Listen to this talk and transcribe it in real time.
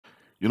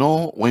You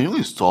know, when you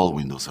install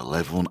Windows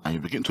 11 and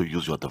you begin to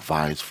use your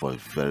device for a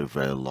very,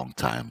 very long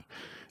time,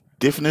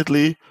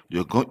 definitely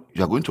you're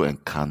going to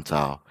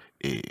encounter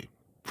a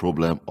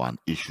problem or an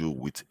issue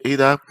with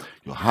either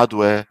your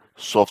hardware,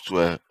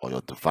 software, or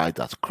your device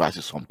that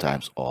crashes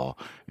sometimes or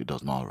it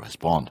does not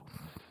respond.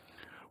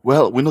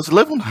 Well, Windows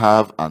 11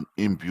 have an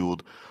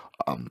inbuilt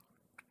um,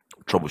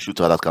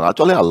 troubleshooter that can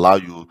actually allow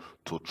you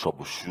to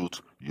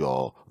troubleshoot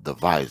your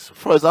device.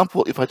 For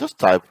example, if I just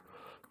type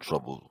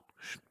troubleshoot,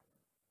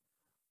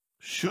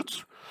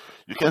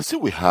 you can see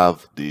we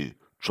have the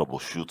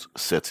troubleshoot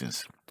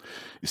settings.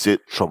 You say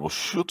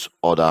troubleshoot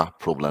other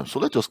problems. So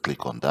let's just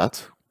click on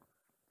that.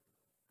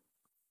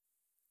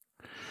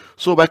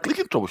 So by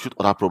clicking troubleshoot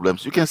other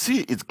problems, you can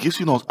see it gives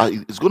you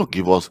it's going to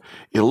give us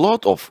a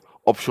lot of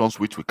options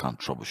which we can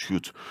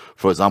troubleshoot.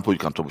 For example, you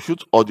can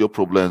troubleshoot audio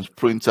problems,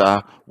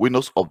 printer,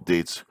 Windows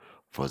updates.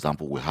 For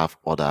example, we have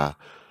other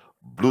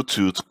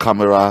Bluetooth,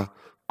 camera,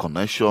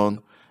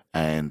 connection,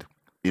 and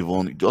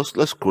even just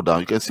let's scroll down.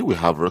 You can see we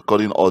have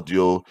recording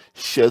audio,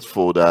 shared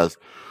folders.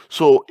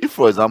 So if,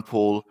 for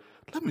example,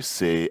 let me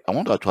say I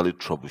want to actually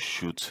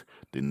troubleshoot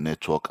the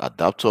network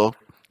adapter.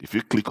 If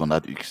you click on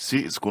that, you can see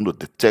it's going to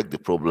detect the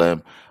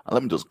problem. And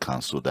let me just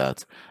cancel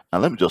that.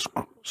 And let me just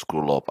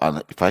scroll up.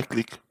 And if I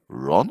click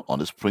run on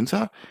this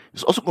printer,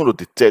 it's also going to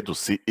detect to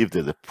see if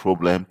there's a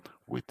problem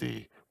with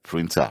the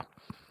printer.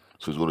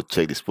 So it's going to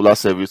check the spolar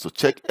service to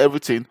check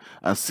everything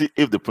and see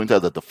if the printer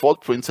is the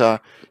default printer.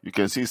 You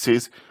can see it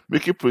says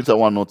making printer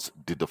one note,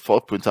 the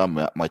default printer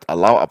might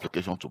allow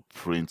application to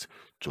print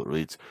to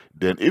read.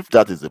 Then if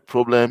that is the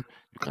problem,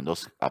 you can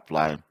just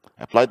apply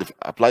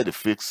the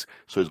fix.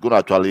 So it's going to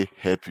actually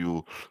help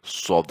you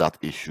solve that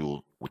issue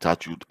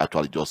without you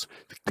actually just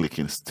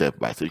clicking step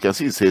by step. You can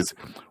see it says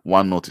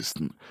OneNote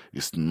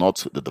is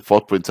not the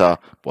default printer,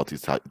 but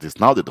it is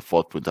now the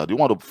default printer. Do you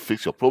want to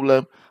fix your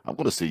problem? I'm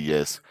going to say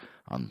yes,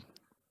 and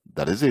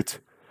that is it.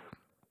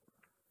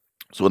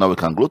 So now we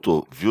can go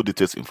to view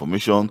details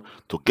information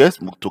to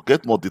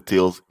get more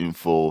details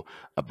info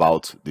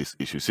about this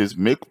issue. It says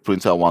make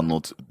printer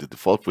OneNote the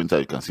default printer.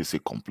 You can see say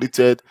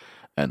completed,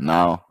 and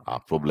now our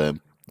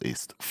problem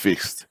is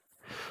fixed.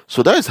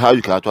 So that is how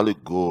you can actually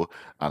go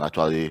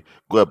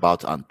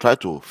about and try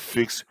to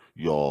fix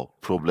your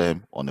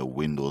problem on a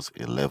Windows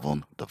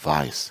 11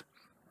 device.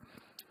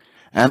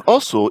 And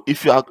also,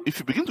 if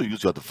you begin to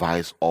use your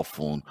device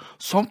often,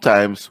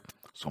 sometimes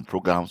some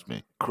programs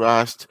may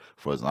crash.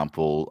 For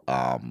example,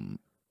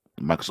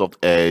 Microsoft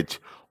Edge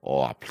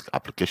or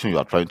application you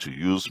are trying to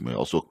use may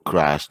also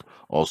crash,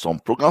 or some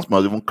programs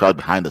might even crash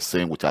behind the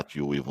scene without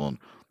you even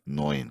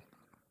knowing.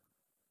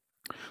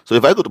 So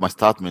if I go to my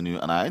start menu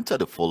and I enter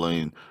the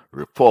following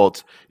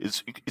report,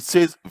 it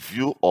says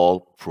view all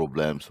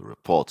problems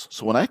reports.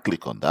 So when I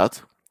click on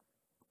that,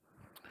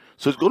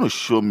 so it's going to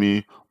show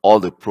me all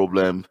the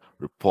problem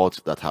reports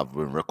that have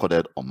been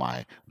recorded on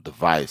my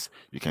device.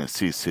 You can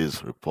see it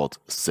says report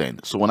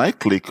sent. So when I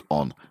click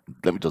on,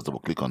 let me just double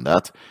click on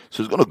that.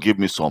 So it's going to give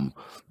me some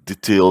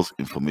details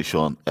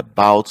information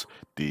about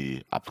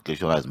the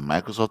application as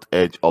Microsoft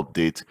Edge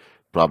update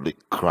probably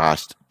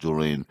crashed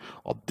during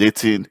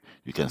updating.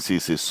 You can see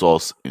it says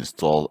source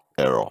install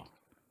error.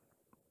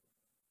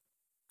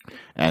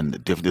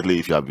 And definitely,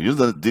 if you have been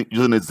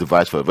using this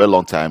device for a very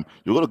long time,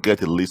 you're going to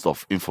get a list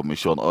of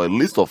information or a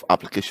list of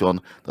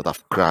applications that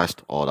have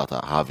crashed or that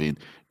are having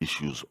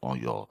issues on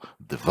your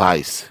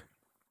device.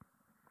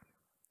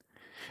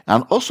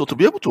 And also, to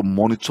be able to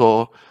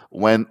monitor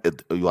when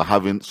you are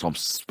having some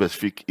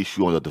specific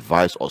issue on your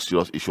device or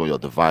serious issue on your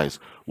device,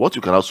 what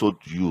you can also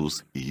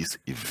use is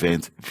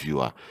Event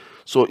Viewer.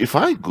 So if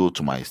I go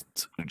to my,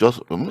 just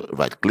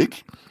right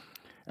click,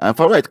 and if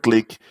I right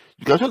click,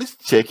 you can actually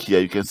check here.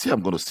 You can see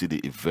I'm going to see the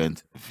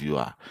Event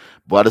Viewer.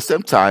 But at the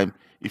same time,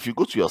 if you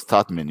go to your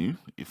start menu,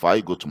 if I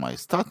go to my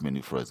start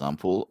menu, for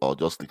example, or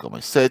just click on my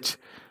search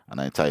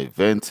and I enter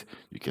event,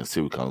 you can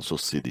see we can also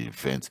see the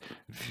Event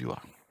Viewer.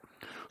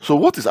 So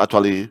what does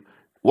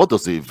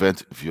the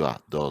Event Viewer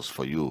does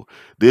for you?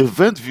 The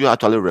Event Viewer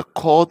actually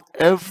record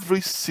every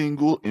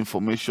single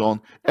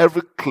information,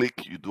 every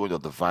click you do on your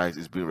device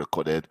is being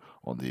recorded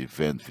on the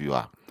Event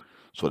Viewer.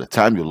 So the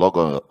time you log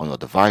on your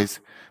device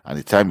and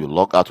the time you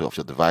log out of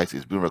your device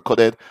is being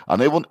recorded,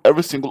 and even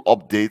every single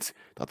update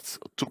that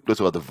took place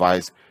on your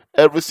device,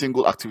 every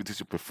single activities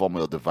you perform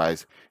on your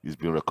device is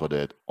being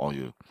recorded on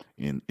you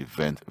in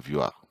Event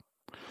Viewer.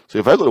 So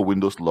if I go to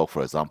Windows Log,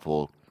 for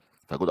example,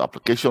 if I go to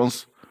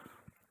Applications,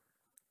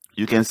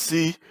 you can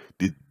see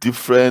the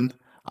different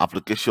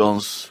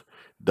applications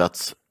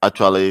that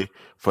actually,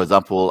 for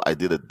example, I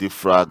did a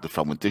defrag, the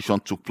fragmentation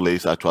took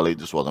place. Actually,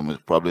 this was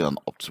probably an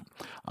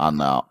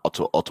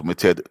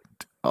automated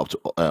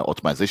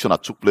optimization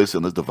that took place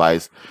in this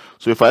device.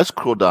 So if I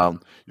scroll down,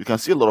 you can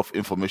see a lot of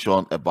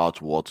information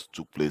about what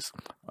took place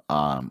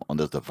on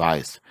this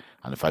device.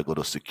 And if I go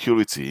to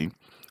security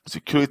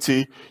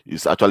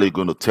is actually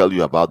going to tell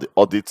you about the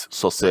audit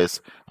success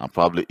and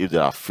probably if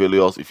there are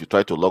failures. If you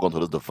try to log onto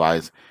this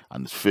device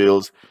and it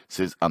fails, it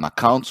says an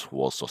account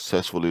was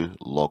successfully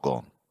logged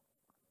on.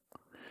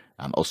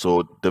 And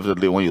also,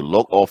 definitely when you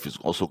log off, it's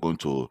also going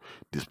to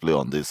display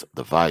on this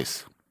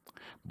device.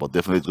 But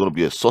definitely it's going to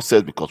be a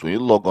success, because when you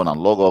log on and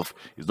log off,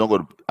 it's not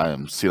going to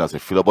be seen as a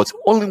failure. But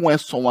only when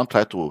someone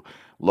tries to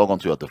log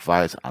onto your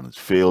device and it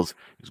fails,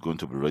 it's going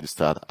to be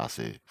registered as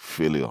a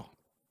failure.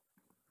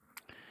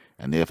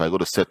 And if I go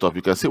to setup,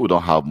 you can see we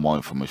don't have more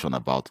information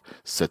about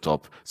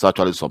setup. It's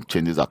actually some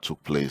changes that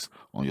took place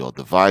on your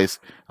device.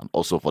 And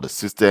also for the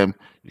system,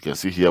 you can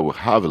see here we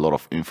have a lot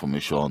of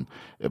information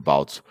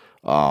about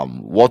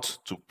what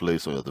took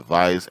place on your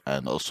device.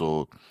 And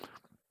also,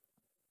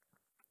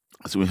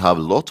 so we have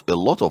a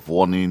lot of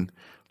warning.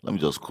 Let me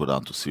just go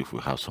down to see if we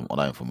have some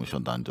other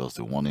information than just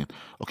the warning.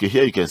 Okay,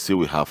 here you can see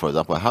we have, for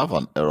example, I have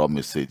an error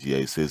message here.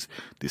 It says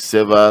the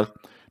server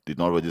did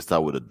not register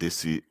with a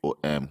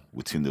DCOM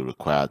within the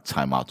required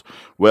timeout.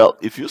 Well,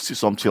 if you see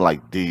something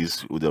like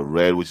this with the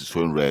red, which is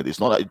showing red, it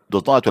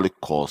does not actually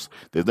cause,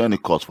 there's not any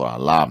cause for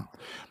alarm,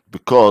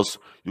 because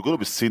you're going to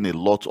be seeing a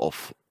lot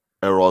of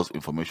errors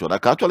information. I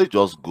can actually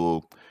just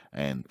go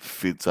and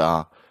filter.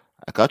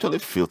 I can actually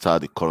filter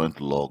the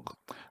current log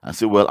and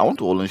say, well, I want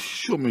to only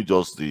show me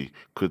just the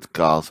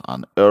criticals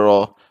and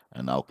error,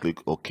 and I'll click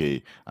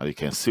OK. And you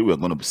can see we're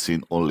going to be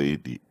seeing only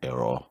the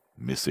error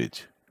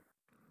message.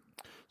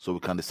 So we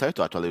can decide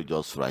to actually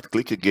just right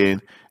click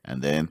again,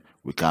 and then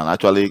we can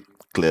actually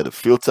clear the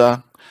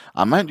filter.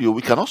 And mind you,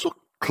 we can also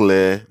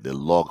clear the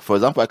log. For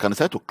example, I can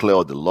decide to clear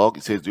all the log.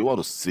 It says, do you want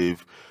to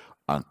save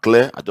and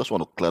clear? I just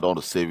want to clear, I don't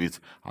want to save it.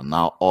 And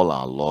now all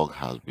our log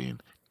has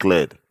been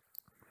cleared.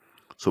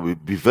 So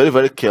be very,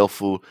 very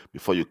careful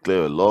before you clear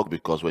your log,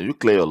 because when you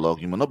clear your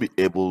log, you may not be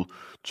able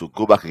to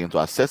go back again to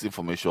access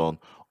information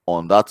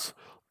on that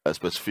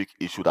specific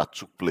issue that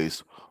took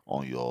place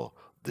on your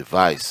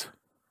device.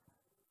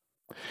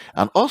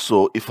 And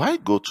also, if I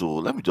go to,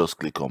 let me just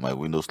click on my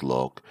Windows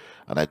log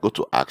and I go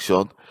to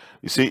action,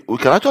 you see, we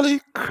can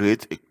actually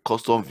create a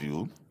custom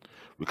view.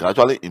 We can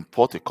actually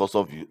import a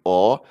custom view,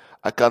 or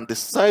I can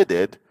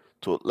decide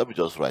to, let me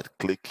just right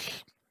click.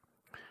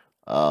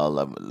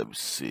 Let me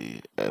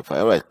see if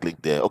I right click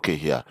there. Okay,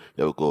 here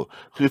we go.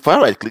 So if I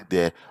right click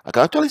there, I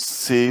can actually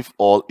save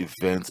all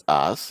events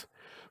as,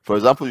 for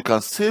example, you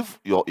can save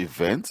your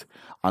event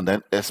and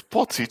then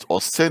export it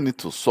or send it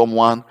to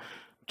someone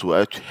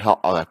to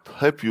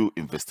help you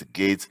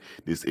investigate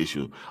this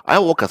issue. I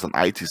work as an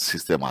IT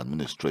system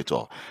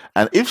administrator,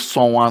 and if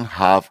someone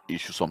have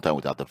issues sometimes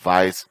with that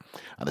device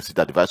and they see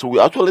that device, so we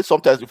actually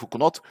sometimes, if we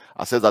could not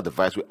access that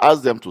device, we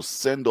ask them to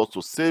send us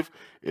to save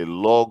a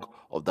log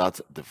of that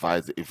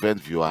device, the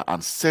event viewer,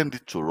 and send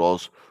it to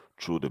us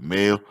through the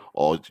mail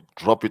or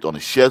drop it on a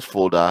shared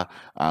folder,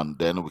 and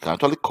then we can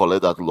actually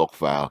collect that log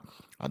file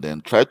and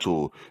then try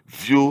to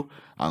view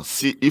and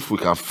see if we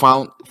can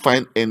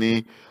find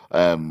any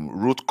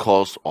root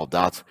cause of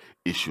that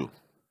issue.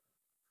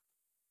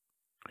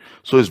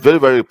 So it's very,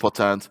 very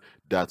important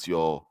that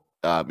your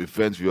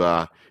event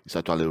viewer is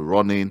actually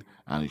running,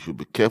 and you should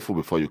be careful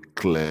before you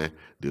clear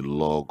the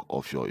log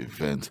of your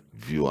event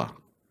viewer.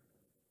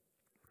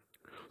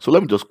 So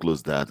let me just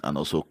close that and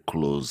also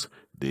close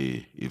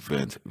the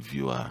event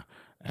viewer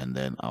and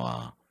then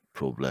our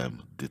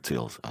problem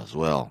details as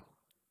well.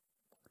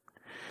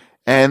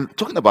 And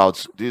talking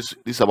about this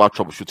about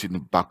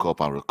troubleshooting backup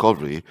and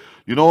recovery,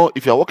 you know,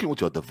 if you're working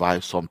with your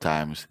device,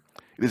 sometimes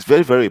it is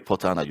very, very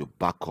important that you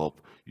back up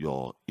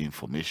your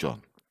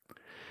information.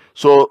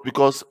 So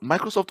because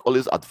Microsoft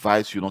always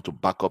advise you not to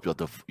back up your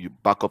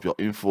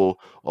info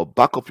or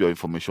back up your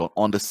information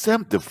on the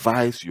same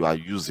device you are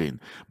using,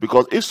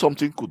 because if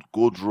something could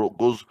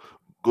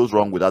goes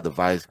wrong with that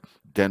device,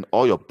 then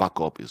all your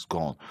backup is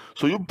gone.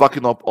 So you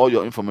backing up all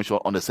your information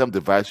on the same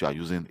device you are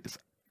using is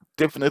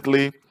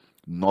definitely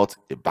not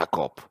a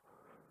backup,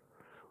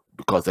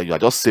 because then you are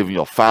just saving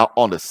your file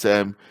on the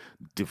same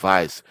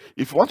device.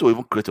 If you want to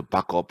even create a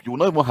backup, you will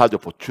not even have the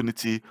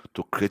opportunity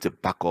to create a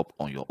backup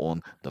on your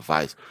own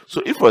device.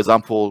 So if, for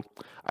example,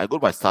 I go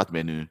to my start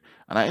menu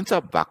and I enter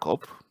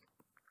backup,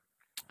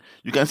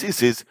 you can see it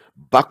says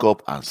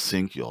backup and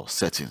sync your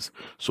settings.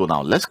 So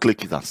now let's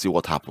click it and see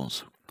what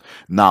happens.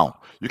 Now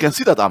you can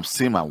see that I'm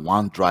seeing my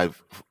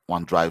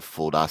OneDrive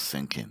folder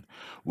syncing.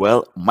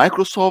 Well,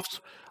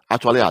 Microsoft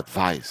actually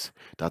advise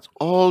that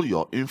all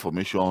your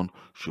information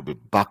should be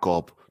backed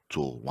up to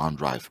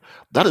OneDrive.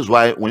 That is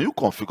why when you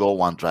configure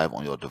OneDrive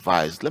on your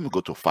device, let me go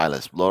to File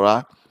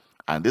Explorer,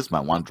 and this is my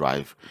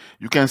OneDrive.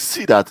 You can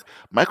see that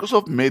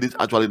Microsoft made it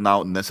actually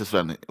now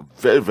necessary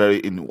and very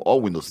in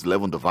all Windows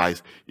 11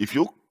 device. If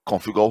you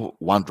configure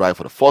OneDrive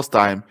for the first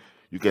time,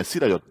 you can see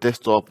that your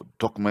desktop,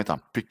 document,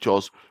 and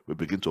pictures will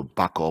begin to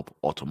back up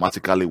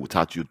automatically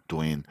without you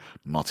doing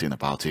nothing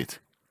about it.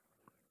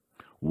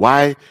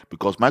 Why?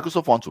 Because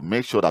Microsoft wants to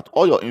make sure that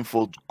all your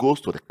info goes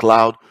to the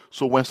cloud.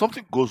 So when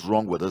something goes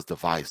wrong with this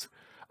device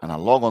and I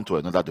log on to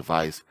another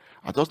device,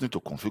 I just need to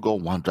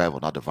configure OneDrive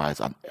on that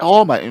device and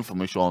all my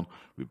information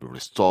will be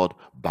restored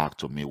back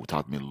to me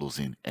without me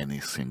losing any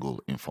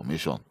single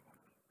information.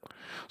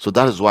 So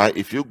that is why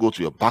if you go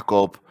to your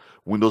backup,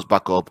 Windows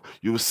backup,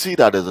 you will see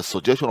that there's a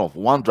suggestion of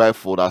OneDrive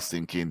folder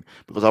syncing,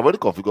 because I've already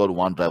configured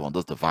OneDrive on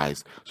this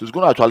device. So it's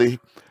going to actually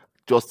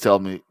just tell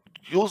me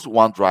use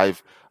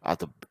OneDrive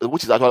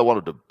which is actually one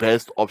of the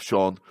best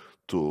options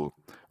to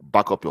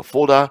back up your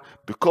folder,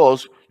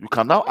 because you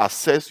can now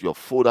access your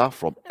folder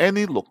from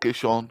any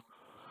location,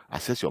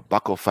 access your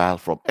backup file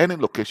from any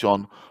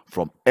location,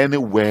 from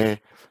anywhere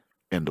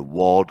in the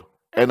world,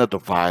 any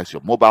device,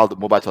 your mobile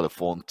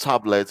telephone,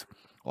 tablet,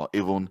 or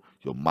even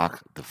your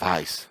Mac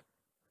device.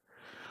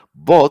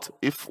 But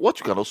if what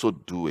you can also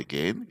do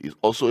again is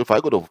also, if I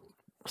go to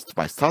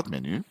my start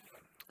menu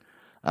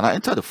and I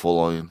enter the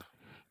following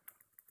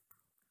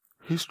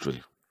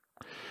history,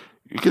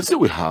 you can see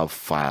we have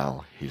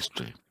file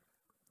history.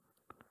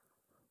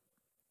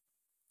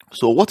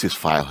 So what is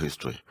file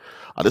history?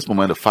 At this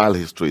moment, the file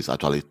history is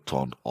actually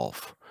turned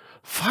off.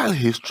 File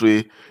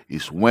history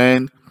is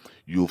when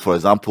you, for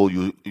example,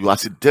 you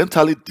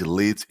accidentally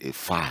delete a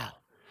file.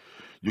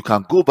 You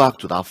can go back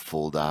to that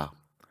folder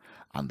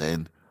and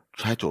then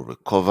try to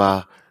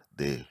recover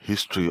the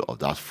history of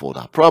that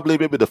folder. Probably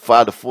maybe the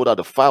file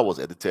was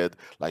edited,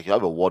 like you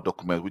have a Word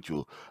document which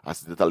you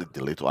accidentally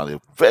delete, or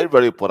a very,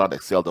 very important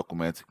Excel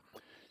document.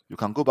 You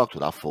can go back to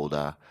that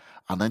folder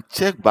and then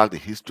check back the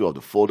history of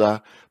the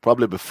folder,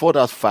 probably before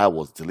that file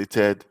was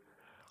deleted,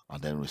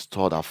 and then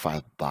restore that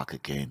file back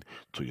again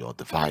to your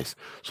device.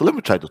 So let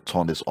me try to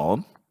turn this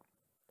on.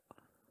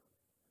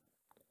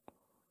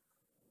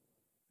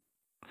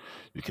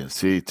 You can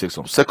see it takes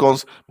some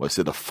seconds, but it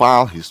says the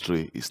file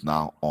history is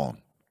now on.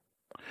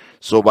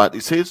 So, but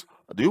it says,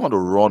 do you want to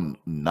run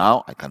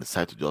now? I can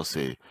decide to just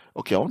say,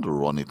 okay, I want to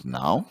run it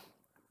now.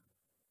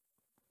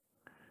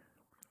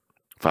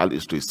 File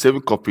history is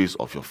saving copies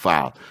of your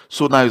file.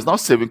 So now it's now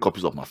saving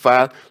copies of my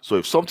file. So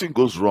if something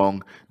goes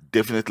wrong,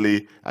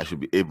 definitely I should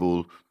be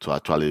able to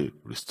actually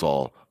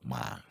restore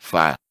my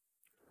file.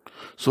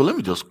 So let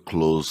me just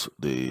close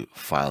the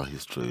file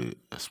history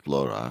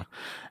explorer,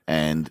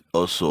 and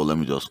also let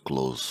me just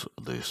close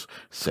this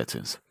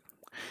settings.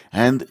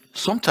 And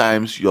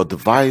sometimes your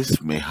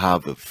device may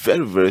have a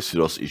very, very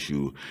serious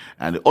issue,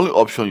 and the only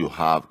option you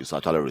have is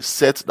actually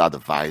reset that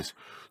device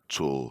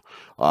to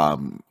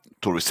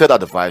reset that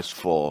device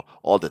for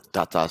all the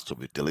data to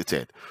be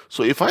deleted.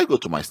 So if I go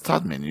to my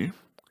start menu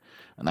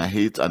and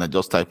I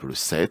just type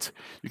reset,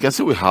 you can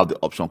see we have the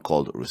option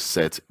called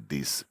reset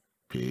this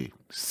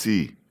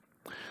PC.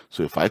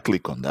 So if I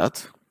click on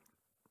that,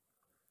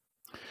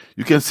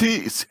 you can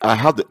see I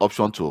have the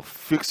option to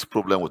fix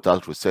problem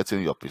without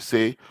resetting your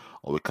PC,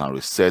 or we can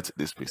reset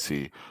this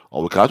PC,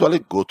 or we can actually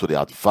go to the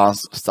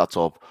advanced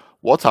startup.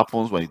 What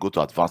happens when you go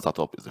to advanced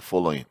startup is the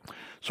following.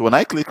 So when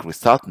I click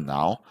restart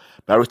now,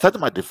 by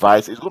restarting my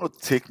device, it's going to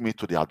take me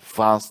to the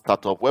advanced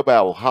startup, whereby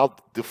I will have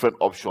different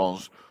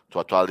options to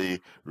actually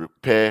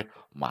repair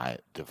my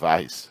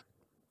device.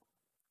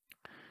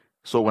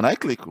 So when I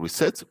click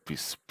reset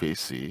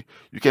PC,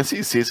 you can see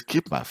it says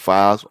keep my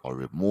files or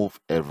remove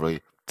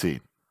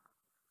everything.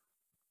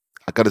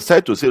 I can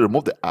decide to say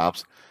remove the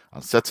apps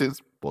and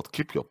settings, but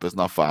keep your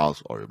personal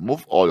files, or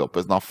remove all your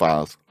personal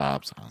files,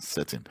 apps, and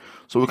settings.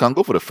 So we can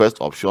go for the first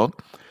option.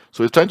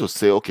 So it's trying to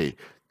say, okay,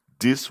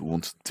 this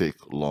won't take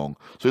long.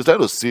 So it's trying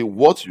to see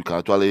what you can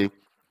actually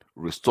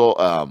restore,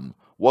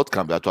 what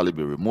can be actually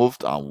be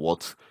removed and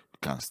what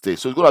can stay.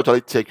 So it's going to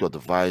actually take your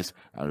device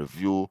and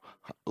review.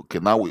 Okay,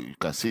 now you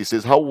can see it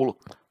says how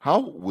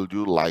will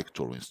you like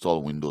to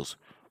reinstall Windows?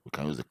 We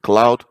can use the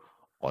cloud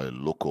or a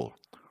local.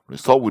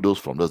 Restore Windows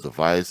from this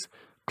device.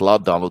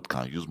 Cloud download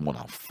can use more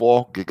than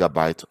 4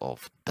 GB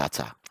of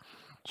data.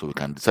 So we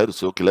can decide to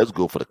say, okay, let's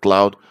go for the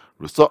cloud.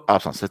 Restore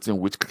apps and settings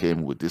which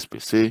came with this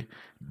PC.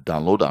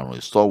 Download and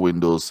restore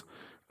Windows.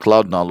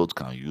 Cloud download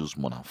can use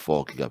more than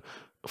 4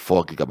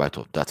 GB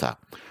of data.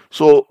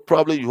 So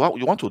probably you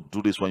want to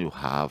do this when you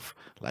have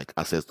like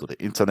access to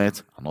the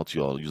internet and not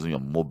you're using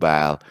your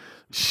mobile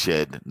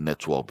shared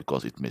network,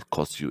 because it may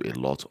cost you a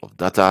lot of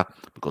data,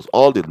 because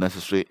all the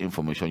necessary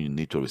information you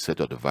need to reset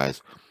your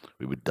device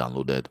will be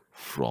downloaded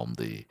from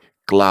the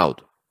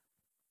cloud.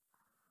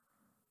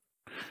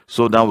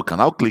 So now we can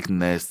now click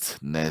next,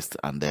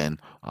 and then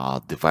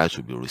our device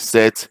will be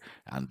reset,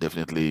 and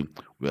definitely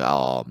we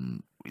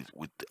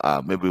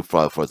maybe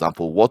for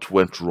example what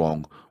went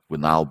wrong will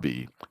now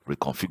be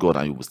reconfigured,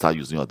 and you will start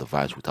using your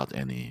device without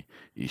any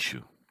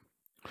issue.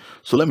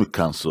 So let me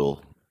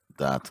cancel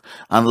that.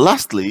 And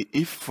lastly,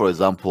 if for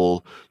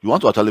example you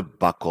want to actually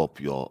back up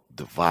your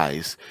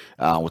device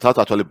without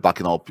actually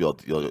backing up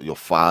your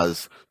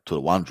files to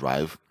the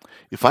OneDrive,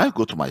 if I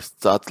go to my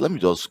start, let me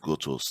just go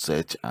to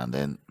search and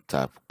then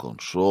type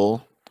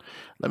control.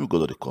 Let me go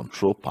to the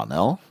control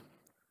panel.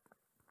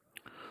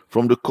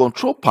 From the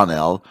control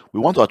panel, we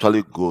want to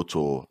actually go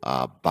to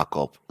our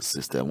backup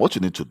system. What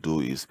you need to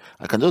do is,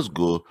 I can just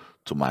go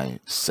to my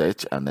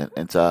search and then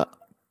enter,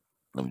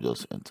 let me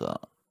just enter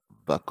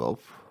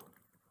backup.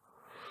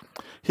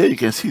 Here you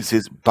can see it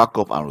says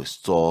backup and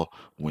restore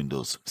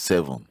Windows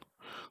 7.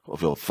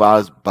 Of your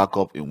files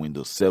backup in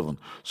Windows 7.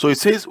 So it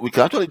says we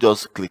can actually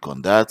just click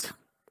on that,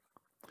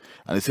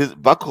 and it says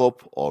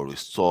backup or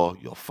restore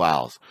your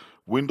files.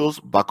 Windows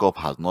backup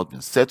has not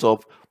been set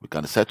up. We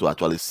can decide to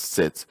actually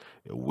set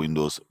a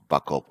Windows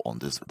backup on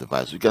this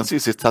device. You can see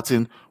it says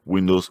starting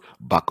Windows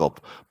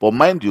backup, but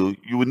mind you,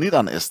 you will need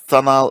an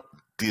external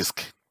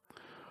disk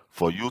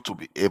for you to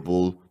be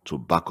able to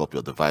back up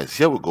your device.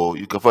 Here we go.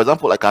 You can, for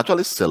example, I can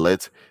actually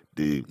select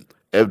the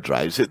F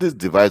drive. Say this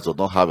device does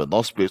not have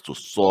enough space to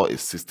store a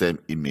system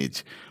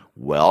image.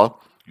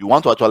 Well, you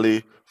want to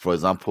actually, for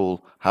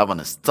example, have an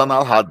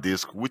external hard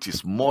disk which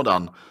is more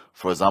than,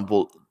 for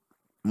example,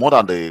 more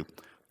than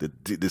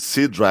the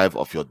C drive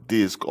of your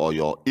disk or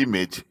your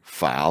image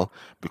file,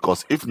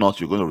 because if not,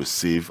 you're going to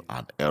receive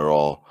an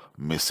error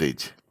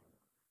message.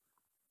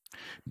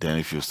 Then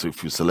if you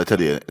selected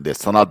the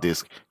external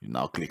disk, you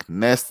now click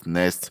next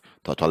to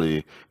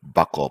actually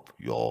back up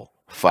your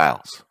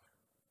files.